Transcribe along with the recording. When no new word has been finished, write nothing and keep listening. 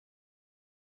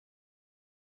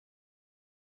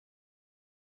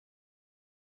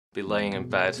Be laying in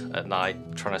bed at night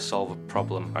trying to solve a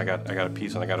problem. I got a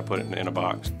piece and I got to put it in a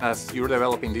box. As you're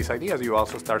developing these ideas, you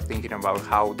also start thinking about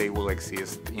how they will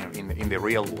exist, in the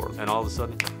real world. And all of a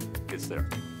sudden, it's there.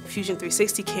 Fusion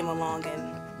 360 came along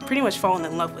and pretty much fallen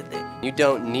in love with it. You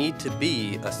don't need to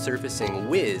be a surfacing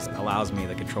whiz. It allows me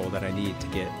the control that I need to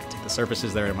get to the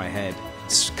surfaces that are in my head.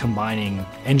 It's combining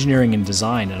engineering and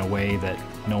design in a way that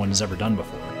no one has ever done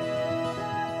before.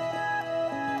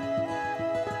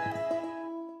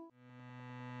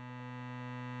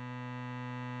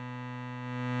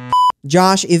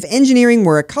 Josh, if engineering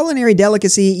were a culinary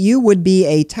delicacy, you would be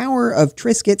a tower of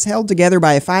Triscuits held together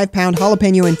by a 5-pound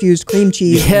jalapeno-infused cream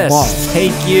cheese ball.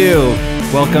 Thank you.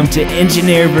 Welcome to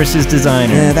Engineer versus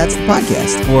Designer. That's the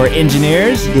podcast. For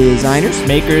engineers, designers,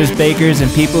 makers, bakers,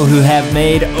 and people who have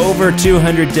made over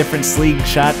 200 different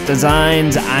Slingshot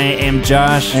designs. I am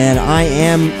Josh. And I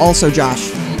am also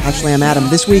Josh. Actually, I'm Adam.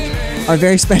 This week, our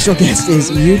very special guest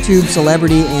is YouTube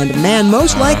celebrity and man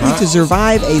most likely to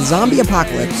survive a zombie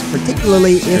apocalypse,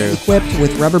 particularly if equipped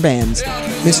with rubber bands,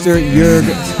 Mr. Joerg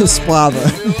Sprave.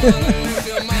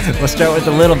 We'll start with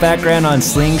a little background on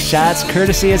Slingshots,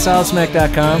 courtesy of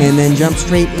SolidSmack.com. And then jump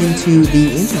straight into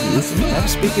the interview.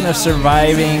 Speaking of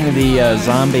surviving the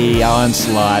zombie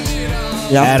onslaught,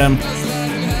 Adam,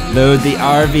 load the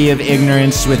RV of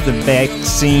ignorance with the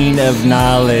vaccine of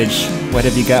knowledge. What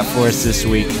have you got for us this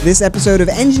week? This episode of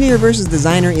Engineer vs.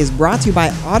 Designer is brought to you by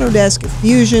Autodesk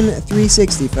Fusion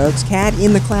 360, folks. CAD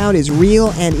in the cloud is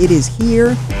real, and it is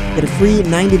here. Get a free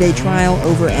 90-day trial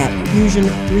over at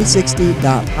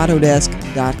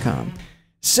fusion360.autodesk.com.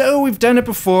 So we've done it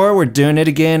before, we're doing it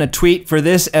again. A tweet for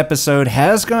this episode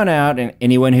has gone out, and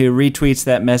anyone who retweets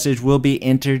that message will be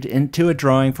entered into a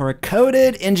drawing for a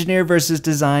coded Engineer vs.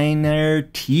 Designer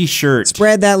t-shirt.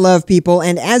 Spread that love, people.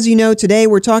 And as you know, today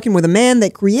we're talking with a man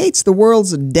that creates the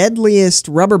world's deadliest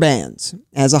rubber bands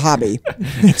as a hobby.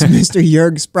 It's Mr.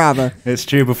 Joerg Sprave. It's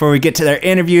true. Before we get to their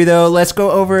interview, though, let's go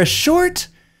over a short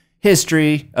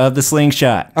history of the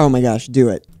Slingshot. Oh my gosh, do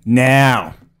it.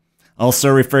 Now, also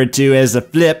referred to as a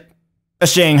flip, a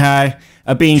Shanghai,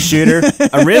 a bean shooter,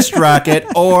 a wrist rocket,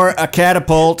 or a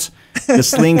catapult. The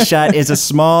Slingshot is a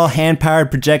small hand-powered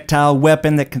projectile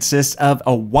weapon that consists of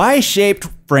a Y-shaped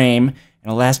frame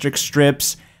and elastic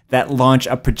strips that launch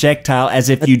a projectile as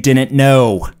if you didn't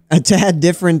know. A tad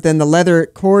different than the leather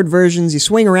cord versions you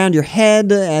swing around your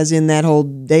head, as in that whole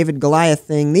David Goliath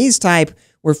thing. These type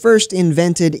were first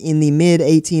invented in the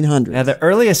mid-1800s. Now, the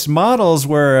earliest models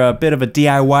were a bit of a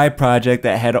DIY project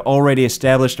that had already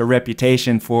established a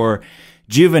reputation for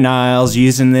juveniles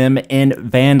using them in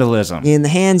vandalism. In the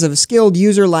hands of a skilled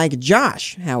user like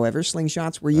Josh, however,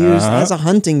 slingshots were used as a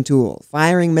hunting tool,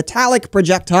 firing metallic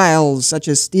projectiles such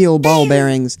as steel ball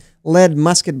bearings, lead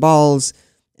musket balls,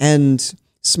 and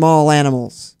small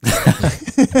animals.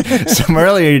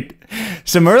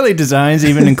 Some early designs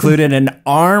even included an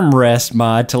armrest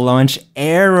mod to launch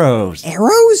arrows.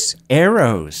 Arrows?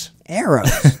 Arrows.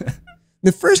 Arrows.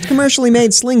 The first commercially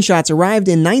made slingshots arrived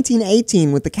in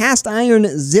 1918 with the cast iron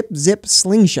zip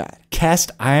slingshot. Cast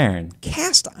iron?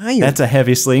 Cast iron. That's a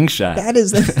heavy slingshot. That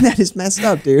is messed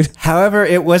up, dude. However,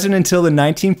 it wasn't until the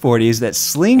 1940s that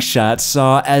slingshots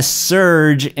saw a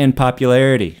surge in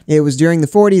popularity. It was during the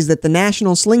 40s that the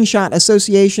National Slingshot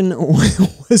Association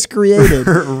was created.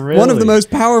 Really? One of the most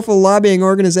powerful lobbying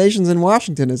organizations in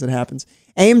Washington, as it happens,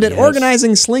 aimed at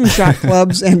organizing slingshot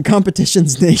clubs and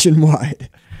competitions nationwide.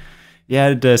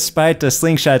 Yeah, despite the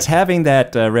Slingshots having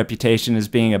that reputation as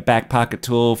being a back pocket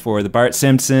tool for the Bart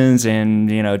Simpsons and,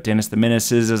 Dennis the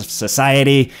Menaces of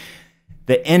society,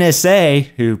 the NSA,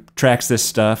 who tracks this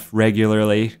stuff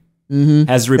regularly,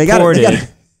 has reported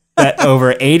that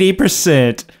over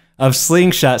 80% of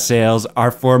Slingshot sales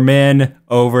are for men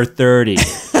over 30.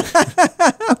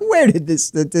 Where did this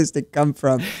statistic come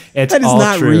from? It's that is all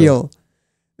not true. Real.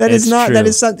 That is not. True. That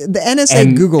is something. The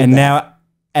NSA Googled that.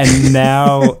 And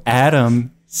now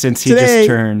Adam, since he just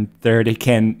turned 30,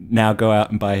 can now go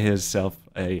out and buy himself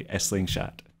a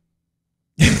slingshot.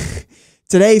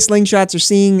 Today, slingshots are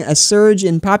seeing a surge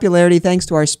in popularity thanks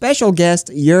to our special guest,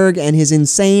 Joerg, and his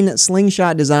insane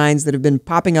slingshot designs that have been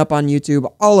popping up on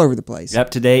YouTube all over the place. Up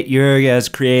to date, Joerg has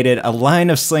created a line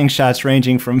of slingshots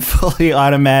ranging from fully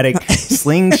automatic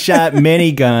slingshot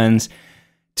miniguns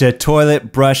to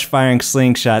toilet brush firing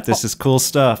slingshot. This is cool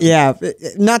stuff. Yeah,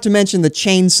 not to mention the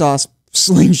chainsaw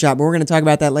slingshot, but we're going to talk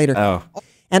about that later. Oh.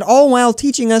 And all while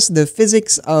teaching us the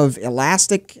physics of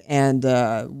elastic and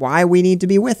why we need to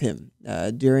be with him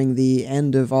during the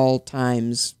end of all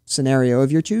times scenario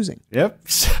of your choosing. Yep.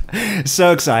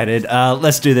 So excited.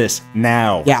 Let's do this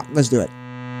now. Yeah, let's do it.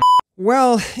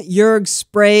 Well, Joerg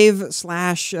Sprave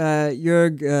 /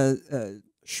 Joerg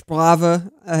Sprave,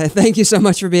 thank you so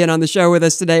much for being on the show with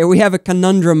us today. We have a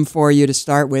conundrum for you to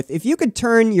start with. If you could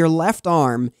turn your left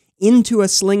arm into a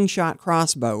slingshot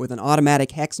crossbow with an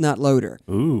automatic hex nut loader,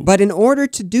 but in order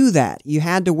to do that, you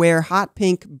had to wear hot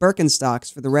pink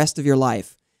Birkenstocks for the rest of your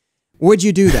life, would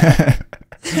you do that?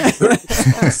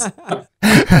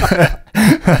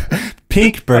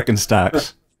 Pink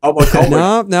Birkenstocks.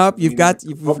 Nope. You've got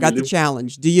the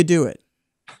challenge. Do you do it?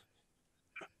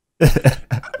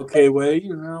 Okay,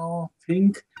 well,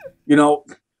 pink. Well,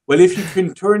 if you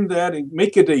can turn that and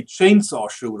make it a chainsaw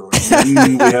shooter,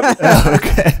 then we have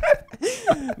Okay.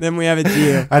 Then we have a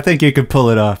deal. I think you could pull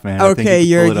it off, man. Okay,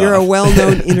 you're a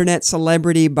well-known internet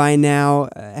celebrity by now,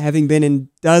 having been in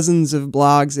dozens of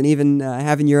blogs and even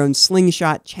having your own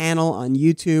Slingshot channel on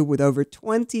YouTube with over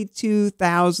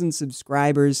 22,000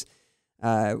 subscribers.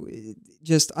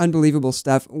 Just unbelievable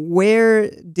stuff.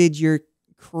 Where did your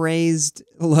crazed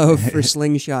love for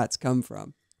slingshots come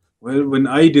from? Well, when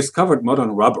I discovered modern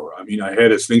rubber, I mean, I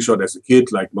had a slingshot as a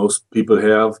kid, like most people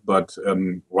have, but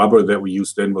rubber that we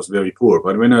used then was very poor.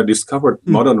 But when I discovered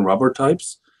modern rubber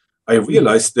types, I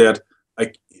realized that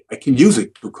I can use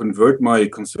it to convert my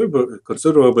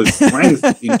considerable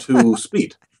strength into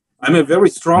speed. I'm a very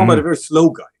strong but a very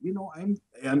slow guy.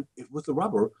 And with the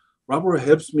rubber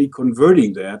helps me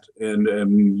converting that. And,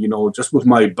 just with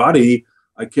my body,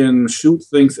 I can shoot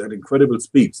things at incredible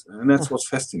speeds. And that's what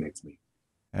fascinates me.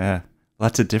 Yeah,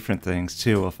 lots of different things,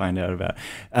 too, we'll find out about.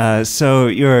 So,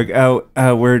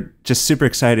 Joerg, we're just super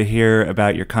excited to hear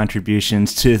about your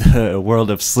contributions to the world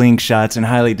of slingshots and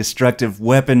highly destructive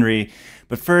weaponry.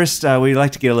 But first, we'd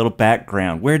like to get a little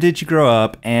background. Where did you grow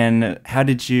up, and how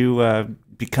did you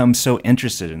become so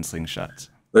interested in slingshots?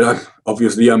 Well,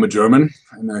 obviously, I'm a German,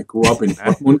 and I grew up in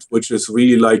Dortmund, which is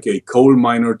really like a coal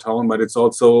miner town, but it's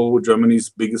also Germany's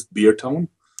biggest beer town.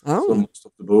 Oh. So most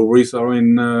of the breweries are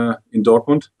in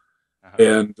Dortmund.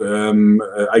 And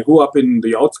I grew up in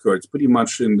the outskirts, pretty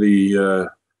much in the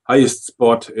highest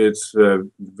spot. It's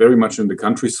very much in the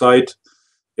countryside.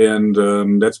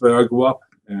 And that's where I grew up.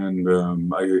 And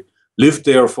I lived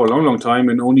there for a long, long time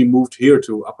and only moved here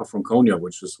to Upper Franconia,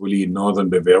 which is really northern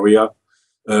Bavaria,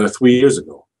 3 years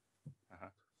ago.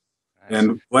 Nice.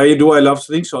 And why do I love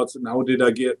slingshots and how did I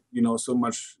get, so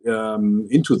much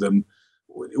into them?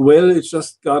 Well, it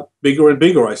just got bigger and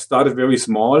bigger. I started very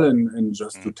small and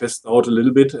just to test out a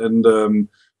little bit and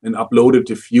uploaded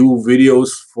a few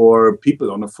videos for people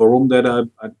on a forum that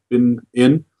I've been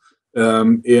in.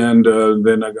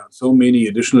 Then I got so many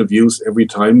additional views every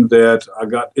time that I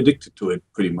got addicted to it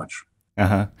pretty much.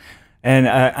 And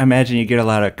I imagine you get a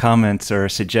lot of comments or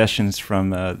suggestions from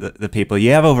the people.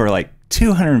 You have over like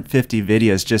 250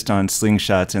 videos just on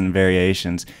slingshots and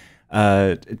variations.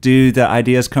 Do the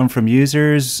ideas come from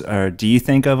users, or do you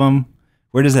think of them?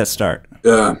 Where does that start?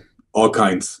 All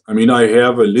kinds. I mean, I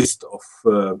have a list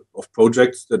of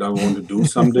projects that I want to do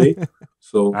someday.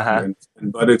 So,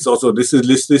 but it's also this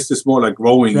list is more like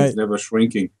growing; right. It's never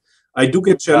shrinking. I do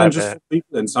get challenges from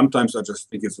people, and sometimes I just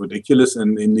think it's ridiculous.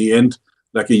 And in the end,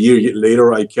 like a year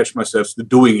later, I catch myself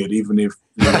doing it, even if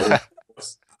it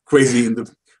was crazy.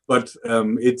 But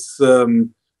it's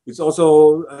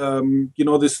also,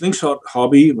 the slingshot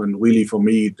hobby, and really for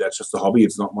me, that's just a hobby.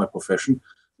 It's not my profession.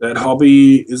 That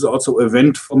hobby is also a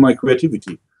vent for my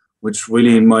creativity, which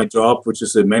really in my job, which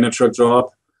is a manager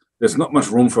job, there's not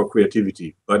much room for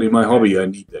creativity. But in my hobby, I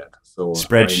need that. So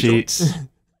spreadsheets,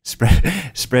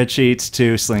 spreadsheets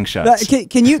to slingshots.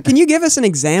 Can you give us an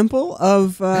example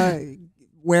of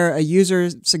where a user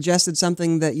suggested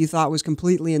something that you thought was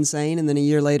completely insane, and then a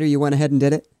year later you went ahead and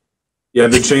did it? Yeah,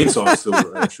 the chainsaw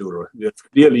shooter. Yeah,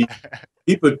 clearly,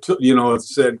 people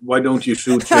said, "Why don't you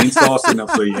shoot chainsaws?" And I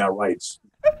said, "Yeah, right."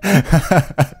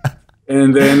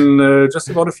 And then just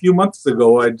about a few months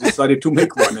ago, I decided to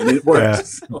make one, and it worked. Yeah.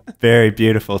 So. Very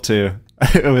beautiful too.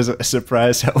 It was a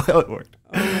surprise how well it worked.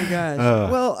 Oh my gosh.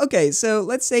 Well, okay, so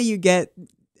let's say you get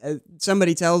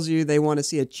somebody tells you they want to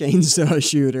see a chainsaw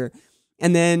shooter.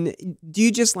 And then do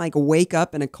you just like wake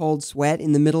up in a cold sweat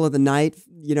in the middle of the night,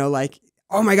 like,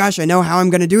 oh my gosh, I know how I'm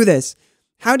going to do this.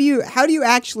 How do you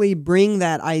actually bring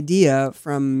that idea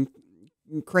from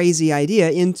crazy idea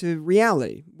into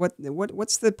reality?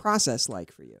 What's the process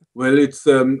like for you? Well, it's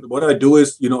what I do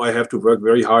is, I have to work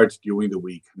very hard during the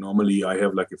week. Normally I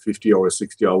have like a 50 or a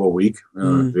 60-hour week,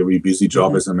 very busy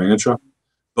job as a manager.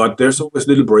 But there's always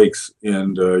little breaks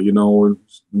and,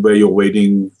 where you're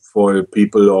waiting for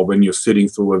people or when you're sitting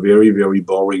through a very, very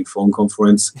boring phone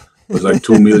conference with like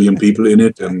 2 million people in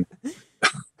it and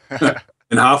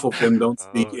half of them don't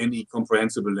speak any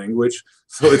comprehensible language.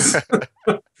 So it's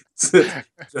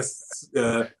just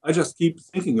I just keep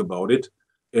thinking about it.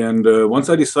 And once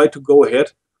I decide to go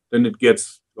ahead, then it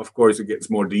gets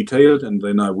more detailed, and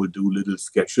then I will do little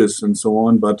sketches and so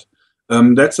on. But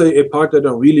that's a part that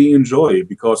I really enjoy,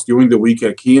 because during the week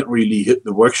I can't really hit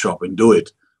the workshop and do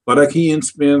it, but I can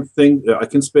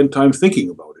spend time thinking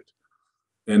about it,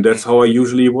 and that's how I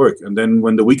usually work. And then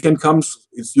when the weekend comes,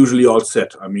 it's usually all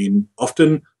set. I mean,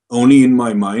 often only in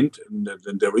my mind, and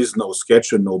then there is no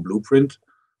sketch and no blueprint.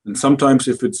 And sometimes,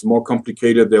 if it's more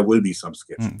complicated, there will be some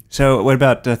sketch. So what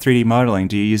about 3D modeling?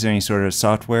 Do you use any sort of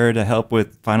software to help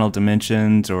with final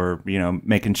dimensions, or,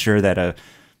 making sure that a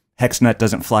hex nut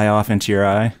doesn't fly off into your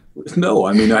eye? No,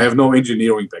 I mean, I have no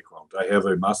engineering background. I have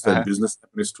a master in business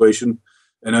administration,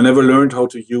 and I never learned how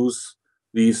to use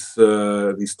these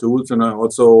tools. And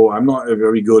I'm not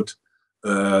very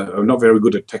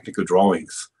good at technical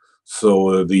drawings.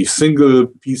 So the single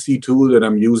PC tool that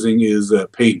I'm using is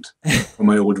Paint from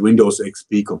my old Windows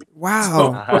XP computer.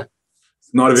 Wow. So,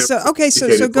 it's not a very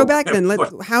so go back then.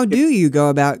 How do you go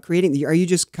about creating? Are you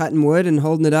just cutting wood and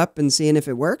holding it up and seeing if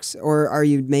it works, or are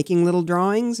you making little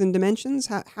drawings and dimensions?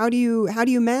 How do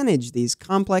you manage these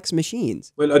complex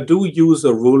machines? Well, I do use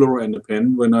a ruler and a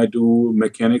pen when I do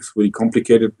mechanics, really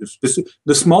complicated.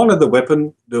 The smaller the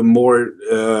weapon, the more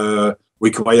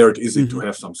required is it to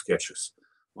have some sketches.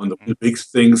 On the big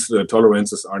things, the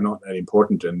tolerances are not that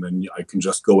important, and then I can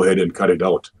just go ahead and cut it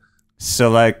out. So,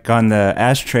 like on the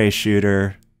ashtray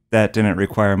shooter, that didn't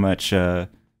require much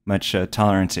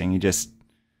tolerancing. You just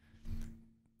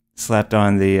slapped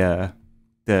on the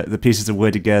pieces of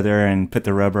wood together and put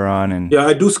the rubber on. And yeah,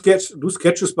 I do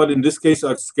sketches, but in this case,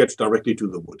 I sketch directly to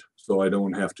the wood, so I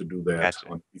don't have to do that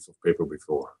on a piece of paper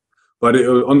before. But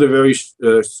on the very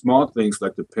small things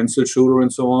like the pencil shooter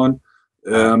and so on.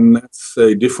 That's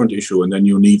a different issue, and then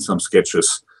you need some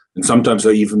sketches. And sometimes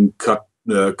I even cut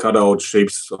out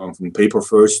shapes from paper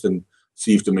first and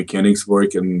see if the mechanics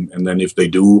work, and then if they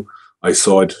do, I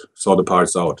saw the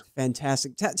parts out.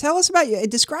 Fantastic. Tell us about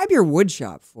describe your wood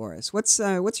shop for us. What's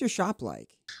your shop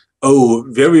like? Oh,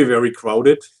 very, very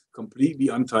crowded, completely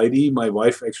untidy. My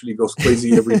wife actually goes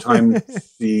crazy every time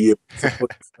she.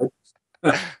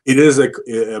 It is a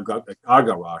car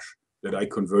garage that I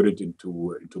converted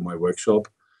into my workshop,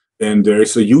 and there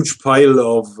is a huge pile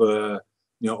of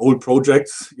old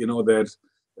projects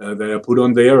that I put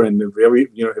on there, and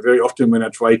very often when I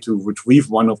try to retrieve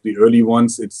one of the early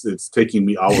ones, it's taking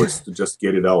me hours to just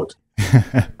get it out.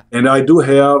 And I do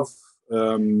have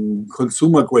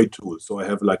consumer grade tools, so I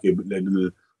have like a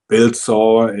little belt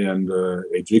saw and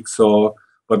a jigsaw,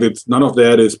 but none of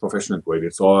that is professional grade.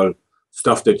 It's all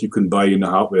stuff that you can buy in a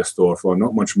hardware store for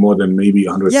not much more than maybe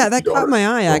 $100. Yeah, that caught my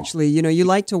eye, actually. You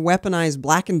like to weaponize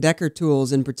Black & Decker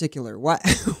tools in particular. Why?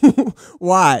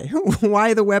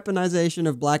 Why the weaponization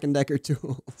of Black & Decker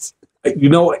tools? I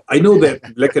know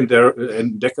that Black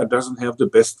 & Decker doesn't have the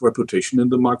best reputation in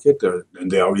the market, and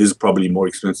there is probably more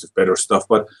expensive, better stuff.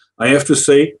 But I have to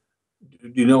say,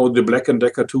 the Black &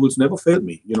 Decker tools never failed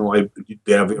me.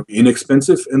 They are very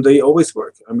inexpensive, and they always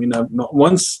work. I mean, I've not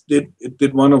once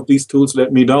did one of these tools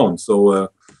let me down. So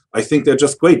I think they're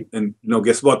just great. And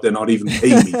guess what? They're not even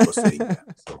paying me for saying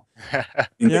that. So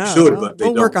they should, but they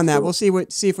we'll don't. Work on that. So. We'll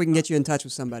see if we can get you in touch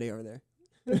with somebody over there.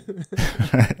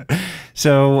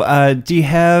 So, do you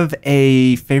have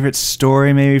a favorite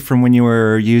story maybe from when you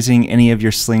were using any of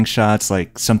your slingshots?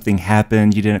 Like something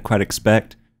happened you didn't quite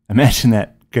expect? Imagine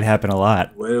that could happen a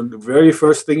lot. Well, the very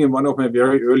first thing in one of my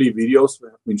very early videos,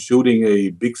 I've been shooting a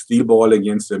big steel ball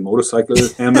against a motorcycle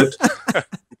helmet.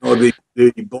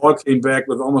 The ball came back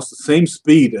with almost the same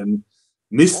speed and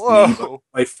missed me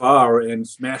by far and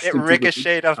smashed it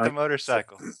ricocheted off the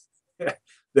motorcycle.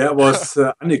 That was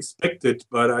unexpected,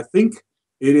 but I think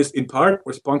it is in part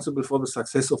responsible for the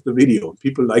success of the video.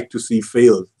 People like to see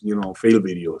fail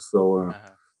videos. So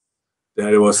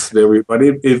that was but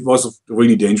it was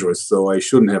really dangerous. So I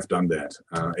shouldn't have done that.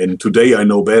 And today I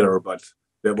know better, but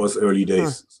that was early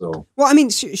days. So well, I mean,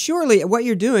 surely what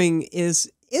you're doing is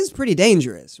pretty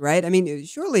dangerous, right? I mean,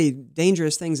 surely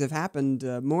dangerous things have happened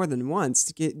more than once.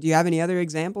 Do you have any other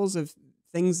examples of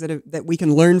things that we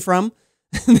can learn from?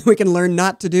 That we can learn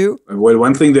not to do? Well,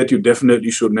 one thing that you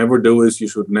definitely should never do is you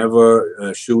should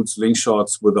never shoot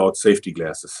slingshots without safety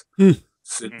glasses.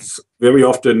 It's very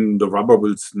often the rubber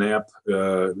will snap.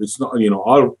 It's not,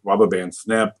 all rubber bands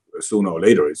snap sooner or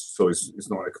later. So it's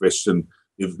not a question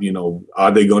if,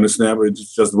 are they going to snap?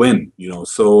 It's just when,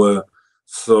 So,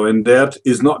 and that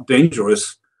is not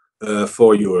dangerous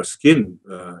for your skin.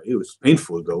 It was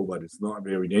painful though, but it's not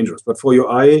very dangerous. But for your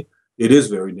eye, it is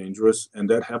very dangerous, and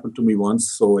that happened to me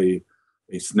once. So a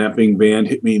snapping band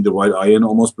hit me in the right eye and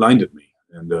almost blinded me.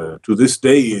 And to this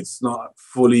day, it's not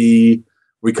fully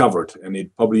recovered, and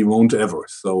it probably won't ever.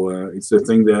 So it's a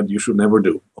thing that you should never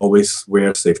do. Always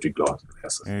wear safety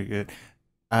glasses. Very good.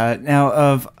 Now,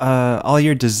 of all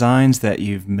your designs that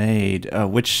you've made,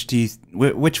 which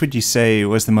would you say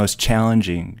was the most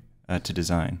challenging to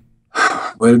design?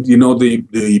 Well, you know,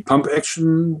 the pump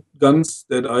action guns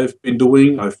that I've been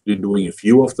doing a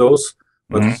few of those,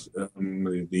 but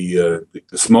the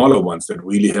smaller ones that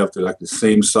really have the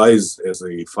same size as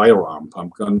a firearm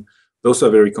pump gun, those are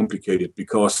very complicated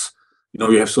because, you know,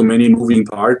 you have so many moving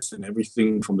parts and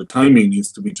everything from the timing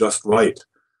needs to be just right.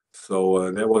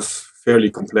 So that was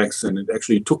fairly complex, and it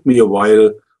actually took me a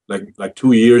while, like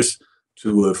 2 years,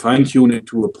 to fine tune it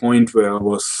to a point where I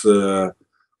was,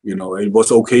 you know, it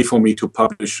was okay for me to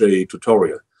publish a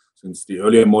tutorial. Since the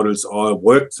earlier models all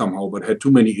worked somehow, but had too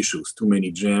many issues, too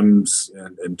many jams,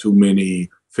 and too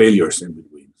many failures in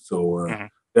between. So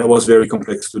that was very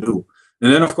complex to do.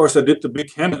 And then, of course, I did the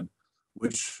big cannon,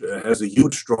 which has a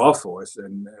huge draw force,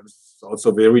 and it's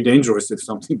also very dangerous if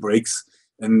something breaks.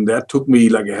 And that took me,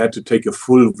 I had to take a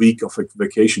full week of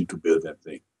vacation to build that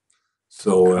thing.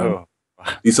 So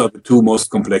these are the two most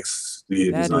complex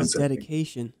designs. That is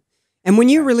dedication. And when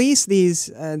you release these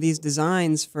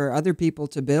designs for other people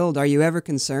to build, are you ever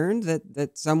concerned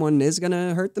that someone is going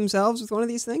to hurt themselves with one of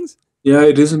these things? Yeah,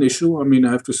 it is an issue. I mean,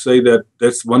 I have to say that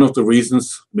that's one of the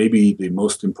reasons, maybe the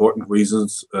most important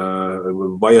reasons,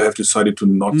 why I have decided to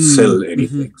not sell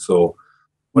anything. So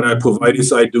what I provide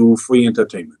is I do free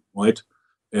entertainment, right?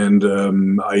 And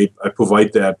I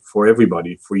provide that for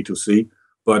everybody, free to see.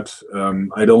 But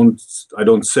I don't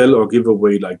sell or give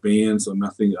away like bands or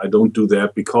nothing. I don't do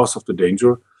that because of the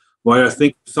danger. Why I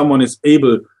think if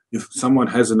someone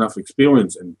has enough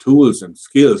experience and tools and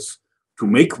skills to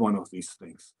make one of these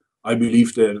things, I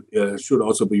believe that should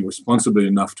also be responsible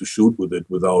enough to shoot with it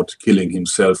without killing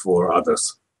himself or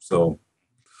others. So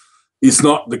it's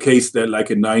not the case that like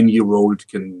a 9-year-old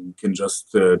can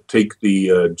just take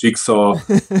the jigsaw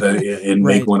and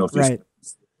make one of these things.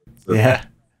 So, yeah.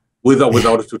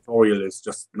 Without a tutorial, it's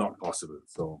just not possible.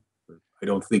 So I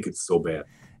don't think it's so bad.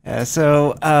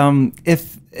 So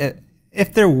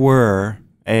if there were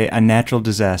a natural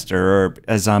disaster or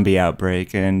a zombie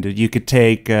outbreak, and you could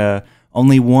take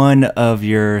only one of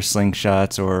your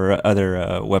slingshots or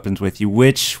other weapons with you,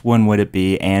 which one would it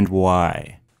be and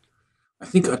why? I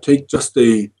think I'd take just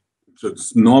a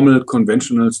normal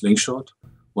conventional slingshot,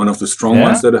 one of the strong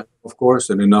ones that I have, of course,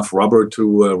 and enough rubber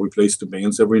to replace the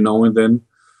bands every now and then.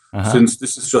 Since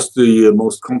this is just the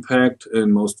most compact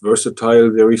and most versatile,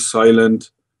 very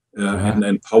silent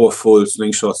and powerful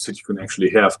slingshots that you can actually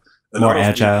have. More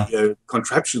agile. The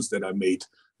contraptions that I made,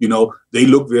 you know, they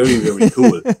look very, very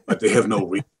cool, but they have no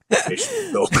real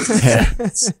application.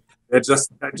 So I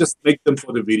just make them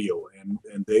for the video,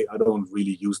 and I don't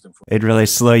really use them for. It'd really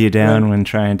slow you down when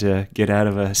trying to get out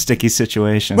of a sticky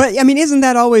situation. But I mean, isn't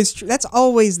that always true? That's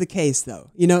always the case,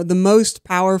 though. You know, the most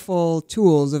powerful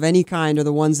tools of any kind are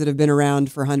the ones that have been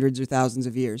around for hundreds or thousands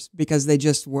of years because they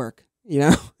just work. You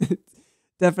know,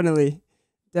 definitely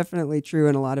true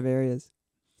in a lot of areas.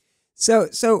 So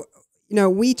you know,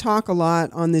 we talk a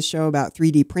lot on this show about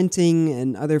 3D printing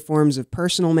and other forms of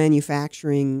personal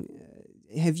manufacturing.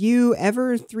 Have you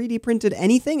ever 3D printed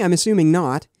anything? I'm assuming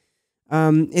not.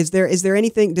 Is there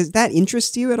anything, does that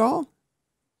interest you at all?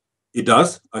 It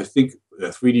does. I think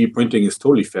 3D printing is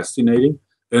totally fascinating.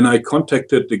 And I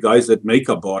contacted the guys at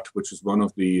MakerBot, which is one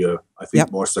of the, I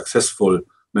think, more successful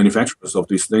manufacturers of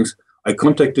these things. I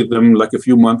contacted them like a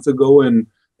few months ago and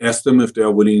asked them if they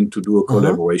are willing to do a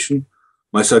collaboration.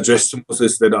 My suggestion was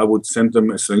that I would send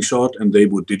them a slingshot and they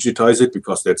would digitize it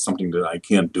because that's something that I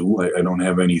can't do. I don't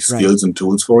have any skills and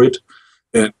tools for it.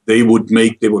 And they would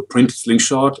print a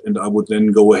slingshot, and I would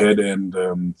then go ahead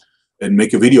and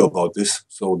make a video about this,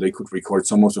 so they could record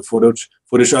some of the footage.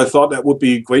 I thought that would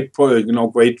be great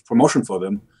promotion for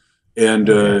them. And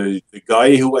the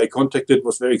guy who I contacted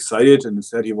was very excited and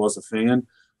said he was a fan.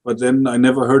 But then I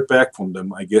never heard back from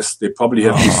them. I guess they probably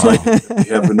have decided that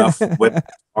they have enough web.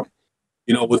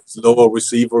 You know, with lower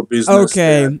receiver business.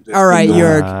 Okay. All right,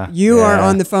 Joerg. You are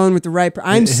on the phone with the right person.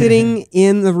 I'm sitting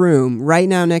in the room. Right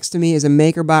now next to me is a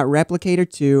MakerBot Replicator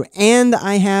 2, and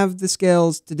I have the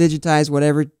skills to digitize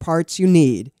whatever parts you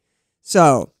need.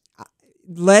 So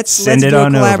let's do a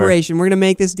collaboration. We're going to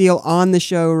make this deal on the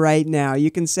show right now.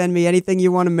 You can send me anything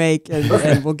you want to make,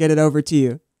 and we'll get it over to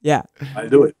you. Yeah. I'll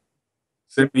do it.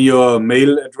 Send me your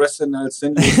mail address, and I'll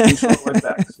send you a screenshot right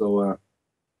back. So,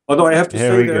 although I have to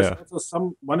say, there's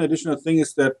also one additional thing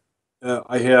is that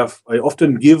I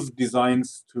often give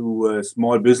designs to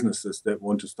small businesses that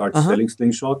want to start selling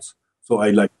slingshots. So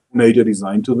I donate a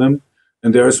design to them.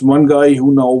 And there's one guy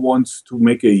who now wants to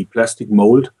make a plastic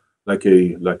mold,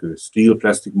 like a steel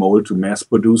plastic mold to mass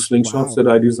produce slingshots that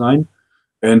I designed.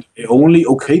 And I only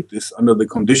okayed this under the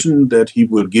condition that he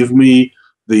will give me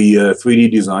the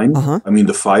 3D design, I mean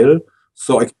the file,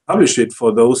 so I can publish it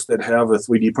for those that have a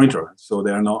 3D printer. So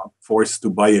they are not forced to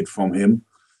buy it from him.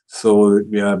 So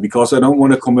yeah, because I don't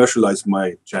want to commercialize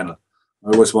my channel.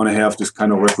 I always want to have this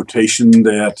kind of reputation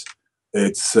that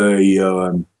it's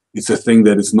a thing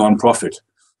that is non-profit.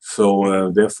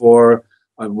 So therefore,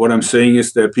 what I'm saying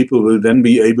is that people will then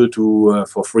be able to,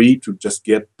 for free, to just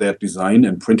get that design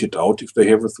and print it out if they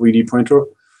have a 3D printer.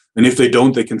 And if they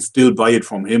don't, they can still buy it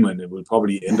from him, and it will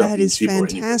probably end up being cheaper. That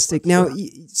is fantastic. Now,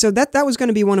 so that was going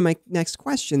to be one of my next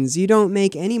questions. You don't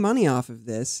make any money off of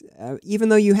this, even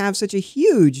though you have such a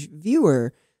huge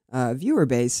viewer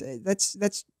base.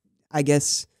 That's I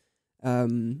guess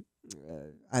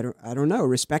I don't know,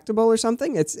 respectable or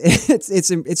something.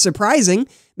 It's surprising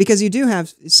because you do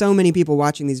have so many people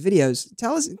watching these videos.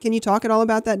 Tell us, can you talk at all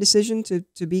about that decision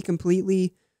to be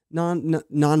completely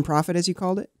non-profit, as you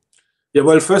called it? Yeah,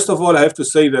 well, first of all, I have to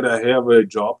say that I have a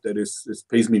job that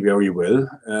pays me very well,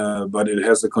 but it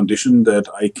has a condition that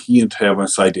I can't have a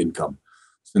side income,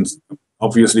 since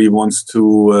obviously wants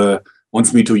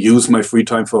me to use my free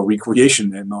time for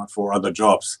recreation and not for other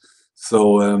jobs.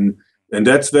 So, and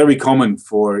that's very common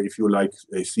for, if you like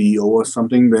a CEO or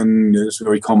something, then it's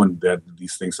very common that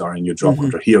these things are in your job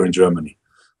hunter here in Germany.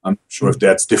 I'm sure if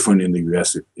that's different in the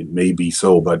US, it may be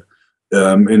so, but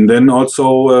and then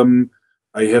also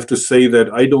I have to say that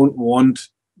I don't want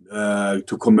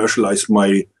to commercialize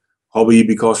my hobby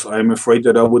because I'm afraid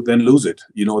that I would then lose it.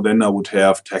 You know, then I would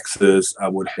have taxes, I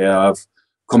would have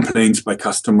complaints by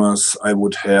customers, I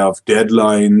would have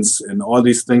deadlines and all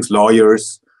these things,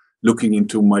 lawyers looking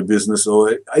into my business.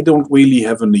 So I don't really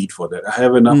have a need for that. I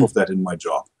have enough of that in my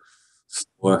job.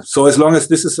 So as long as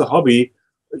this is a hobby,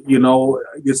 you know,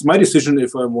 it's my decision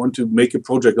if I want to make a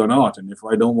project or not. And if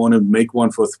I don't want to make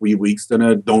one for 3 weeks, then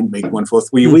I don't make one for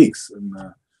 3 weeks and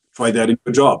try that in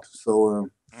a job. So,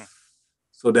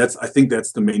 I think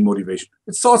that's the main motivation.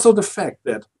 It's also the fact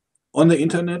that on the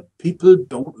internet, people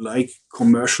don't like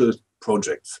commercial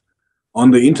projects.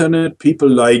 On the internet, people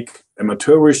like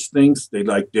amateurish things. They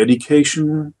like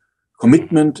dedication,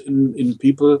 commitment in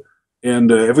people. And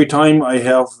every time I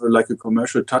have like a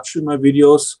commercial touch in my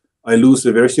videos, I lose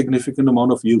a very significant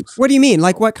amount of views. What do you mean?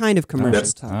 Like what kind of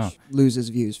commercial touch loses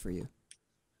views for you?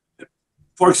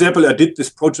 For example, I did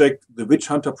this project, the Witch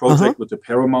Hunter project with the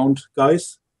Paramount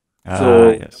guys. So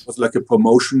it was like a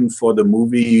promotion for the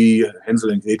movie Hansel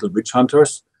and Gretel Witch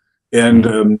Hunters.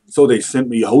 And so they sent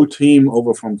me a whole team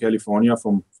over from California,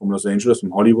 from Los Angeles,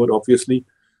 from Hollywood, obviously.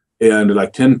 And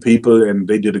like 10 people, and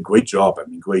they did a great job. I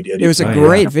mean, great editing. It was a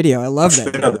great video. I love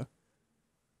that video.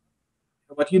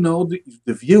 But you know,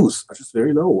 the views are just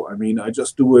very low. I mean, I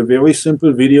just do a very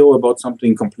simple video about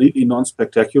something completely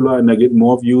non-spectacular, and I get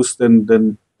more views than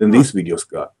these videos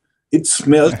got. It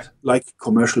smelled like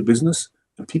commercial business,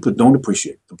 and people don't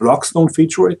appreciate it. The blogs don't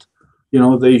feature it. You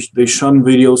know, they shun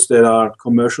videos that are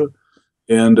commercial.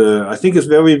 And I think it's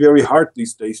very, very hard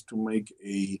these days to make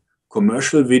a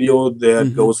commercial video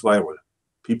that goes viral.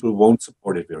 People won't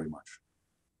support it very much.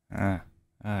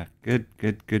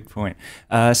 Good point.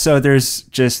 So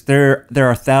there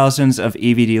are thousands of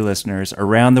EVD listeners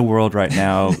around the world right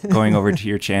now going over to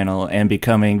your channel and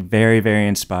becoming very, very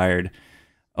inspired.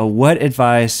 What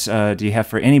advice do you have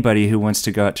for anybody who wants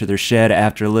to go out to their shed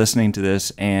after listening to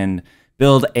this and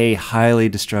build a highly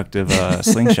destructive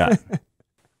slingshot?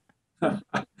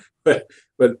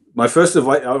 But my first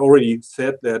advice, I already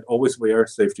said that always wear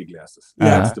safety glasses.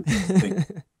 That's the first thing.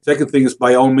 Second thing is,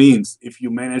 by all means, if you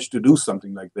manage to do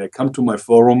something like that, come to my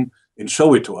forum and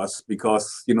show it to us,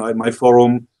 because, you know, at my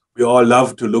forum, we all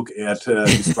love to look at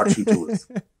destruction tools.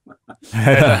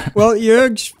 Well,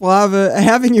 Joerg Sprave,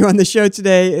 having you on the show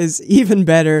today is even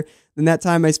better than that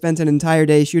time I spent an entire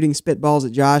day shooting spitballs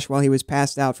at Josh while he was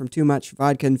passed out from too much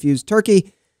vodka-infused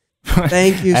turkey.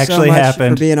 Thank you so much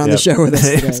for being on the show with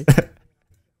us today.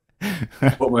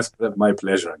 Well, my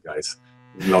pleasure, guys.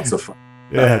 Lots of fun.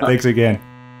 Yeah, thanks again.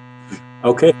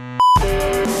 Okay.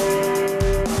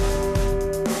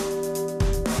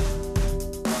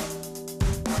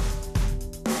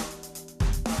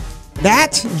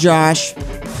 That, Josh,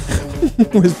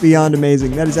 was beyond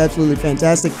amazing. That is absolutely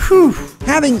fantastic. Whew.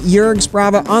 Having Joerg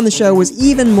Sprave on the show was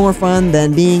even more fun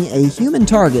than being a human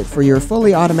target for your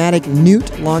fully automatic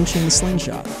newt launching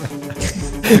slingshot.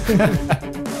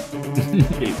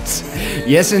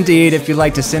 Yes, indeed. If you'd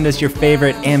like to send us your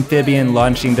favorite amphibian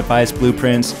launching device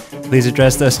blueprints, please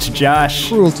address those to Josh.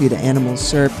 Cruelty to animals,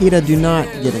 sir. PETA, do not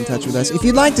get in touch with us. If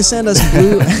you'd like to send us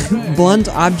blunt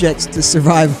objects to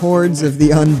survive hordes of the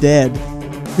undead,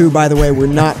 who, by the way, were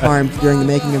not harmed during the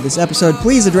making of this episode,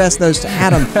 please address those to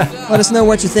Adam. Let us know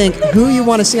what you think, who you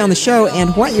want to see on the show,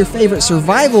 and what your favorite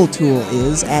survival tool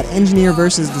is at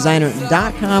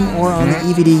EngineerVsDesigner.com or on the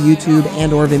EVD, YouTube,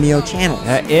 and or Vimeo channels.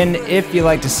 And if you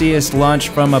like to see us launch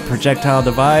from a projectile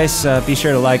device, be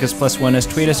sure to like us, +1 us,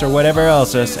 tweet us, or whatever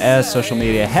else, as social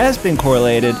media has been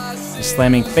correlated to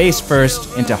slamming face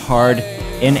first into hard,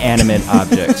 inanimate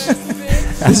objects.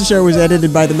 This show was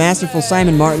edited by the masterful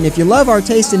Simon Martin. If you love our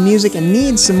taste in music and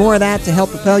need some more of that to help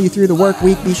propel you through the work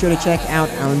week, be sure to check out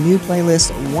our new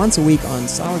playlist once a week on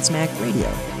Solid Smack Radio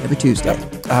every Tuesday.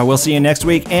 We'll see you next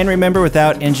week. And remember,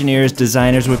 without engineers,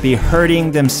 designers would be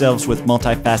hurting themselves with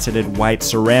multifaceted white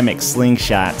ceramic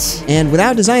slingshots. And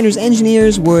without designers,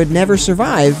 engineers would never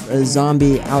survive a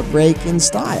zombie outbreak in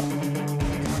style.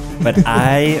 But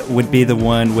I would be the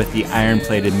one with the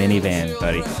iron-plated minivan,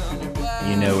 buddy.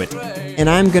 You know it. And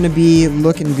I'm going to be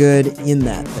looking good in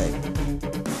that thing.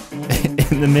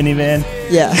 In the minivan?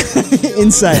 Yeah,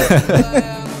 inside it.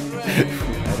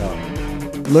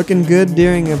 Looking good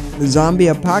during a zombie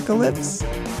apocalypse?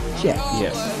 Check.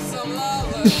 Yes.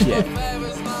 Check.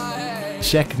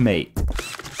 Checkmate.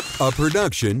 A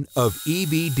production of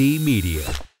EVD Media.